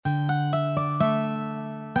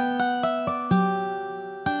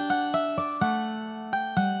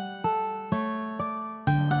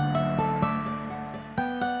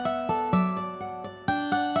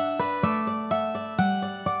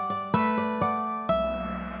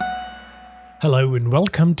Hello and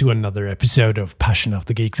welcome to another episode of Passion of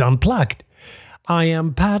the Geeks Unplugged. I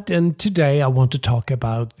am Pat, and today I want to talk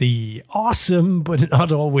about the awesome but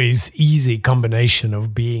not always easy combination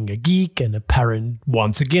of being a geek and a parent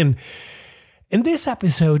once again. In this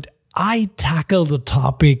episode, I tackle the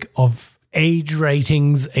topic of age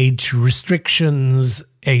ratings, age restrictions,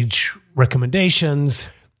 age recommendations,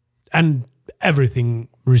 and everything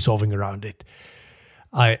resolving around it.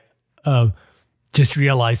 I just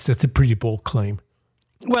realized that's a pretty bold claim.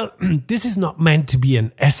 Well, this is not meant to be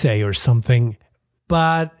an essay or something,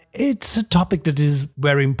 but it's a topic that is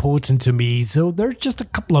very important to me, so there are just a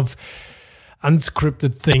couple of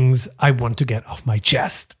unscripted things I want to get off my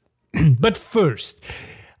chest. But first,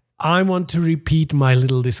 I want to repeat my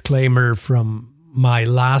little disclaimer from my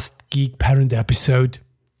last Geek Parent episode,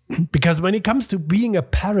 because when it comes to being a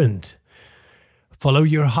parent, follow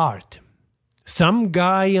your heart. Some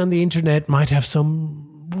guy on the internet might have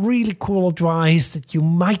some really cool advice that you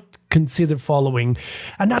might consider following,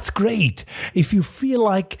 and that's great. If you feel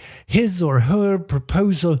like his or her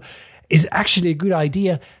proposal is actually a good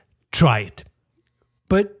idea, try it.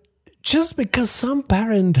 But just because some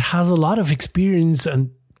parent has a lot of experience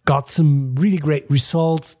and got some really great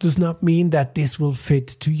results does not mean that this will fit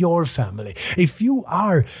to your family. If you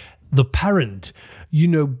are the parent, you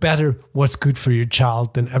know better what's good for your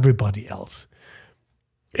child than everybody else.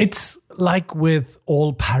 It's like with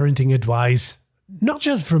all parenting advice, not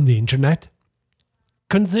just from the internet.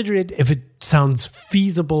 Consider it if it sounds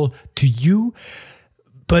feasible to you,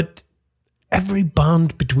 but every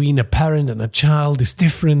bond between a parent and a child is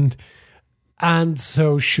different, and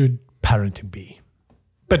so should parenting be.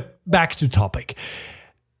 But back to topic.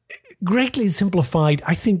 Greatly simplified,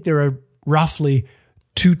 I think there are roughly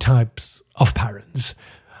two types of parents.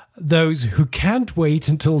 Those who can't wait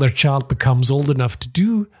until their child becomes old enough to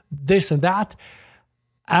do this and that,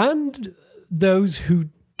 and those who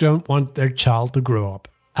don't want their child to grow up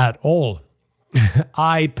at all.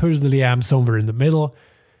 I personally am somewhere in the middle,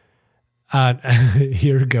 and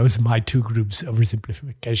here goes my two groups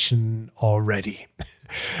oversimplification already.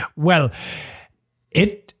 Well,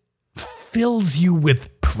 it fills you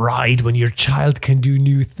with pride when your child can do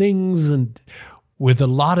new things, and with a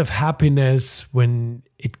lot of happiness when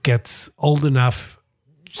it gets old enough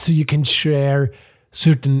so you can share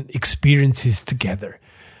certain experiences together.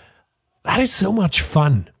 That is so much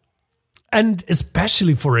fun. And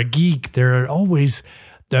especially for a geek, there are always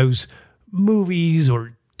those movies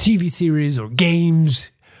or TV series or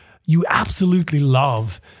games you absolutely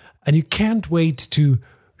love and you can't wait to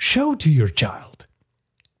show to your child.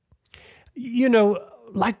 You know,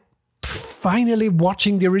 like finally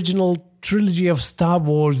watching the original trilogy of Star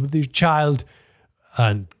Wars with your child,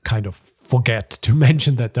 and kind of forget to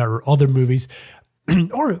mention that there are other movies,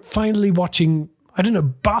 or finally watching, I don't know,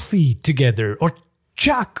 Buffy together, or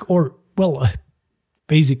Chuck, or, well,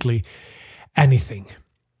 basically anything.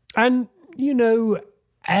 And, you know,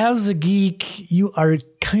 as a geek, you are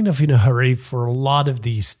kind of in a hurry for a lot of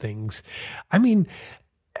these things. I mean,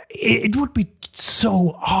 it would be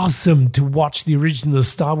so awesome to watch the original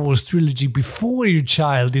Star Wars trilogy before your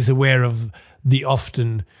child is aware of the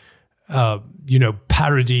often,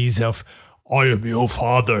 parodies of, I am your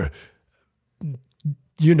father.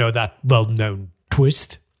 You know, that well-known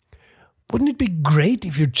twist. Wouldn't it be great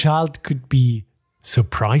if your child could be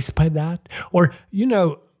surprised by that? Or, you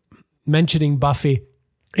know, mentioning Buffy,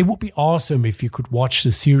 it would be awesome if you could watch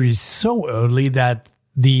the series so early that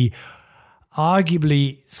the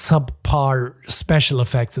arguably subpar special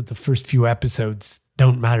effects of the first few episodes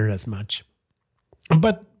don't matter as much.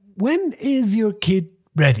 But when is your kid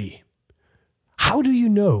ready? How do you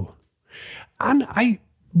know? And I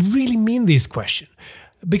really mean this question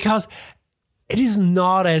because it is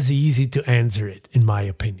not as easy to answer it, in my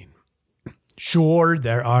opinion. Sure,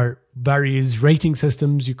 there are various rating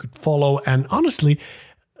systems you could follow, and honestly,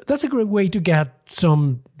 that's a great way to get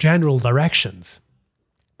some general directions.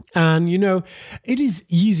 And, you know, it is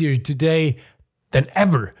easier today than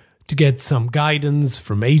ever to get some guidance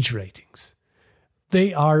from age ratings.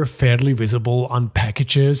 They are fairly visible on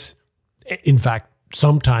packages. In fact,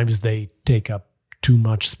 sometimes they take up too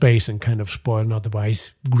much space and kind of spoil an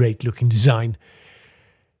otherwise great-looking design.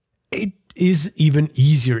 It is even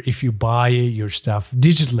easier if you buy your stuff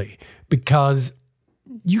digitally, because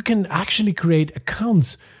you can actually create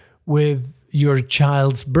accounts with your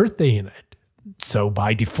child's birthday in it. So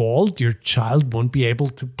by default, your child won't be able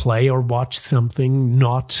to play or watch something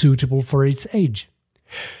not suitable for its age.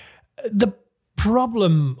 The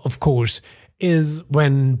problem, of course, is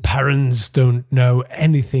when parents don't know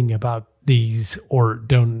anything about these or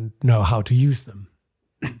don't know how to use them.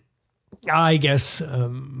 I guess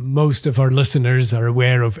most of our listeners are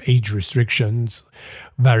aware of age restrictions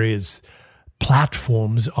various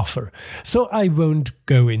platforms offer, so I won't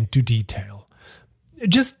go into detail.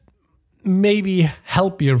 Just maybe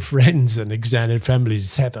help your friends and extended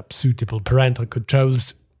families set up suitable parental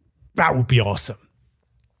controls. That would be awesome.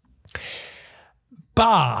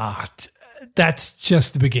 But that's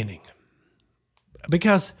just the beginning.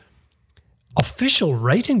 Because official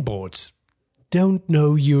rating boards don't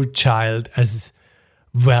know your child as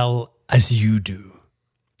well as you do.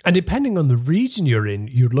 And depending on the region you're in,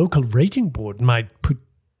 your local rating board might put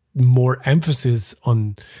more emphasis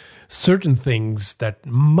on certain things that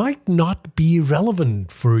might not be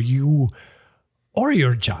relevant for you or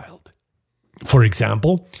your child. For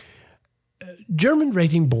example, German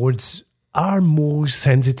rating boards are more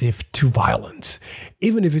sensitive to violence,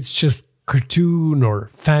 even if it's just cartoon or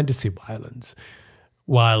fantasy violence,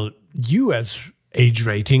 while US age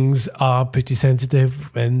ratings are pretty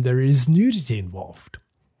sensitive when there is nudity involved.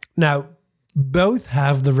 Now, both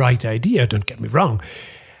have the right idea, don't get me wrong,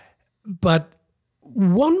 but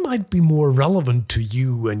one might be more relevant to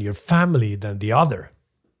you and your family than the other.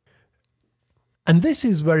 And this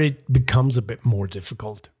is where it becomes a bit more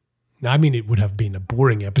difficult. I mean, it would have been a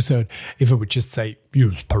boring episode if I would just say,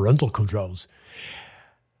 use parental controls.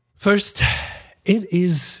 First, it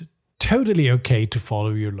is totally okay to follow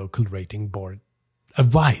your local rating board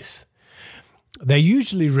advice. They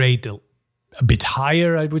usually rate a bit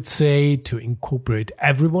higher, I would say, to incorporate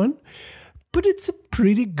everyone, but it's a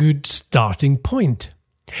pretty good starting point.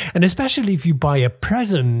 And especially if you buy a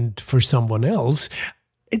present for someone else,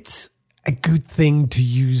 it's a good thing to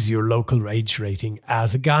use your local age rating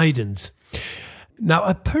as a guidance. Now,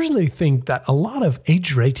 I personally think that a lot of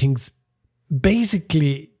age ratings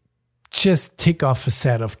basically just tick off a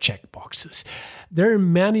set of checkboxes. There are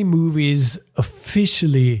many movies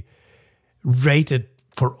officially rated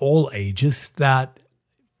for all ages that,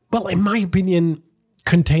 well, in my opinion,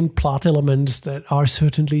 contain plot elements that are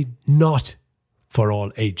certainly not for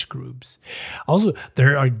all age groups. Also,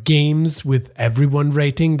 there are games with everyone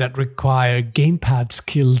rating that require gamepad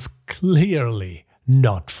skills clearly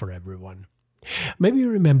not for everyone. Maybe you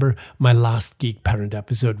remember my last Geek Parent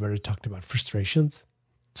episode where I talked about frustrations.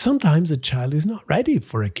 Sometimes a child is not ready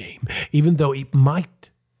for a game, even though it might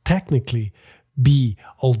technically be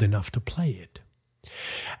old enough to play it.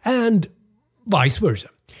 And vice versa.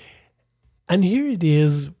 And here it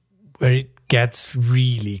is where it gets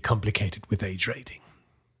really complicated with age rating.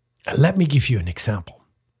 Let me give you an example.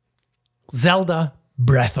 Zelda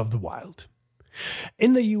Breath of the Wild.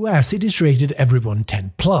 In the US, it is rated everyone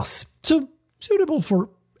 10 plus, so suitable for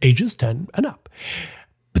ages 10 and up.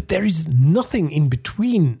 But there is nothing in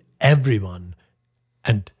between everyone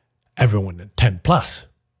and 10 plus.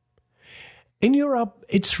 In Europe,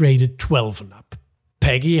 it's rated 12 and up.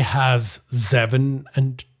 PEGI has 7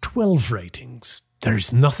 and 12 ratings. There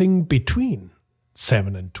is nothing between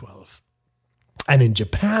 7 and 12. And in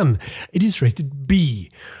Japan, it is rated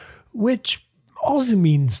B, which also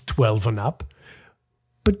means 12 and up.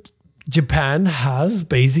 But Japan has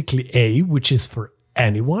basically A, which is for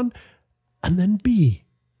anyone, and then B,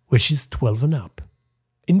 which is 12 and up.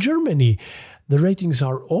 In Germany, the ratings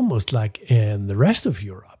are almost like in the rest of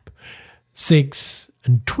Europe, 6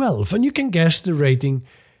 and 12. And you can guess the rating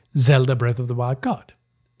Zelda Breath of the Wild got,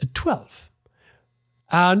 at 12.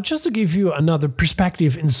 And just to give you another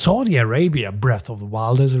perspective, in Saudi Arabia, Breath of the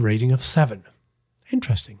Wild has a rating of 7.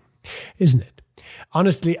 Interesting, isn't it?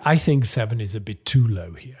 Honestly, I think 7 is a bit too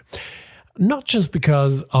low here. Not just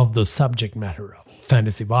because of the subject matter of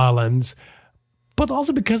fantasy violence, but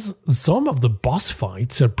also because some of the boss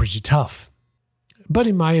fights are pretty tough. But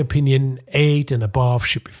in my opinion, 8 and above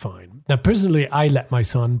should be fine. Now, personally, I let my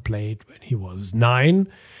son play it when he was 9,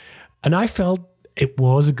 and I felt it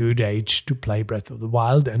was a good age to play Breath of the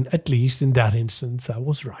Wild, and at least in that instance, I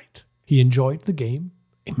was right. He enjoyed the game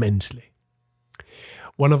immensely.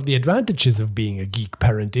 One of the advantages of being a geek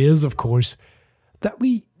parent is, of course, that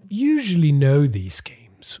we usually know these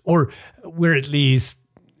games, or we're at least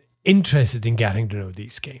interested in getting to know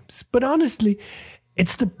these games. But honestly,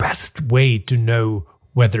 it's the best way to know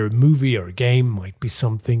whether a movie or a game might be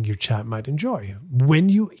something your child might enjoy, when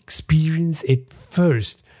you experience it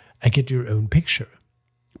first and get your own picture.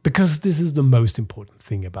 Because this is the most important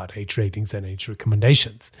thing about age ratings and age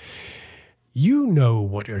recommendations. You know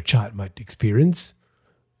what your child might experience.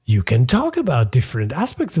 You can talk about different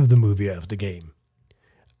aspects of the movie or of the game.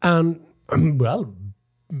 And, well,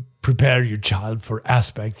 prepare your child for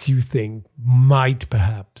aspects you think might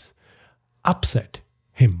perhaps upset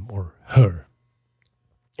him or her.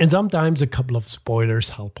 And sometimes a couple of spoilers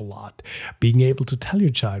help a lot. Being able to tell your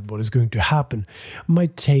child what is going to happen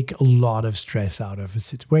might take a lot of stress out of a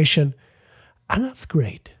situation, and that's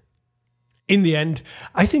great. In the end,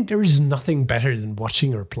 I think there is nothing better than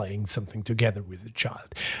watching or playing something together with a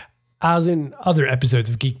child. As in other episodes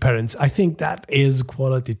of Geek Parents, I think that is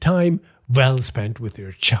quality time well spent with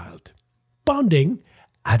your child. Bonding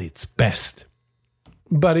at its best.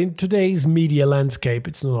 But in today's media landscape,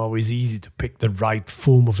 it's not always easy to pick the right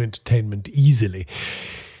form of entertainment easily,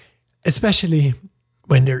 especially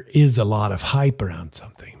when there is a lot of hype around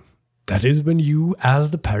something. That is when you,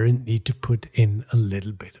 as the parent, need to put in a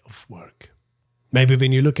little bit of work. Maybe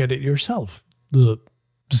when you look at it yourself, the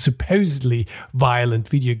supposedly violent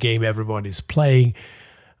video game everyone is playing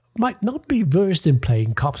might not be versed in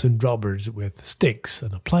playing cops and robbers with sticks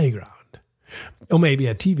on a playground. Or maybe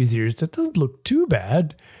a TV series that doesn't look too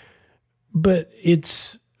bad, but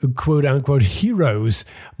its quote-unquote heroes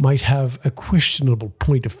might have a questionable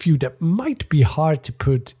point of view that might be hard to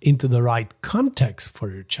put into the right context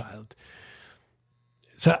for your child.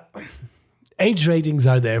 So, age ratings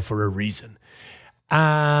are there for a reason,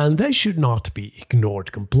 and they should not be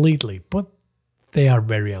ignored completely, but they are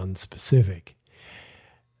very unspecific.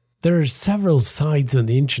 There are several sites on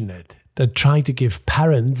the internet that try to give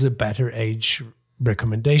parents a better age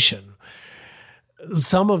recommendation.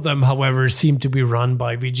 Some of them, however, seem to be run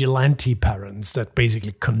by vigilante parents that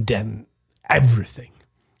basically condemn everything.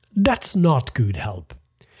 That's not good help.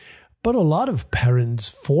 But a lot of parents'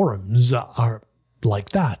 forums are like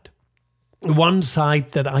that. One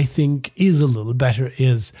site that I think is a little better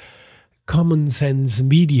is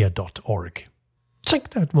commonsensemedia.org. Check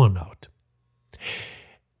that one out.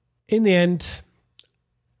 In the end,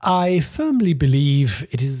 I firmly believe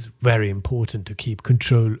it is very important to keep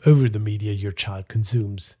control over the media your child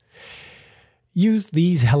consumes. Use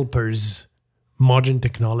these helpers modern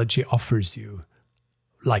technology offers you,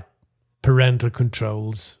 like parental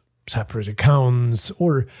controls, separate accounts,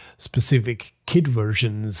 or specific kid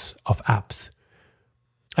versions of apps.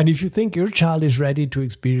 And if you think your child is ready to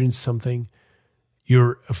experience something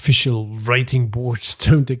your official rating boards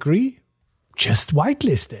don't agree, just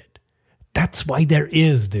whitelist it. That's why there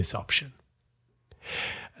is this option.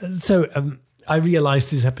 So I realized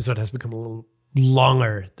this episode has become a little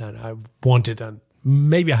longer than I wanted, and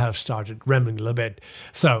maybe I have started rambling a little bit.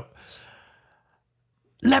 So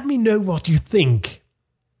let me know what you think.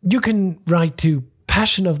 You can write to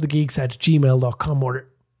passionofthegeeks@gmail.com or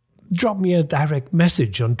drop me a direct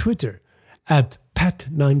message on Twitter at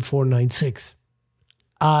pat9496.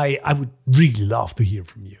 I would really love to hear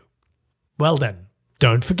from you. Well then,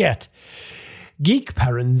 don't forget, geek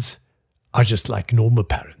parents are just like normal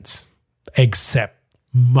parents, except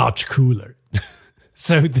much cooler.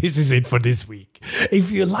 So this is it for this week. If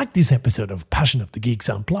you like this episode of Passion of the Geeks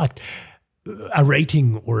Unplugged, a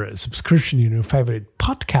rating or a subscription in your favorite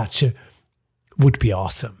podcatcher would be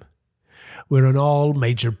awesome. We're on all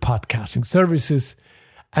major podcasting services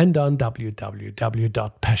and on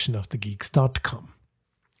www.passionofthegeeks.com.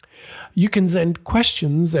 You can send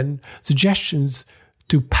questions and suggestions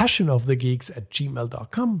to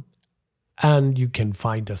passionofthegeeks@gmail.com, and you can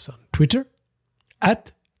find us on Twitter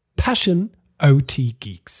at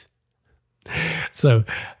PassionOTGeeks. So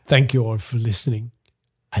thank you all for listening,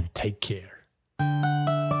 and take care.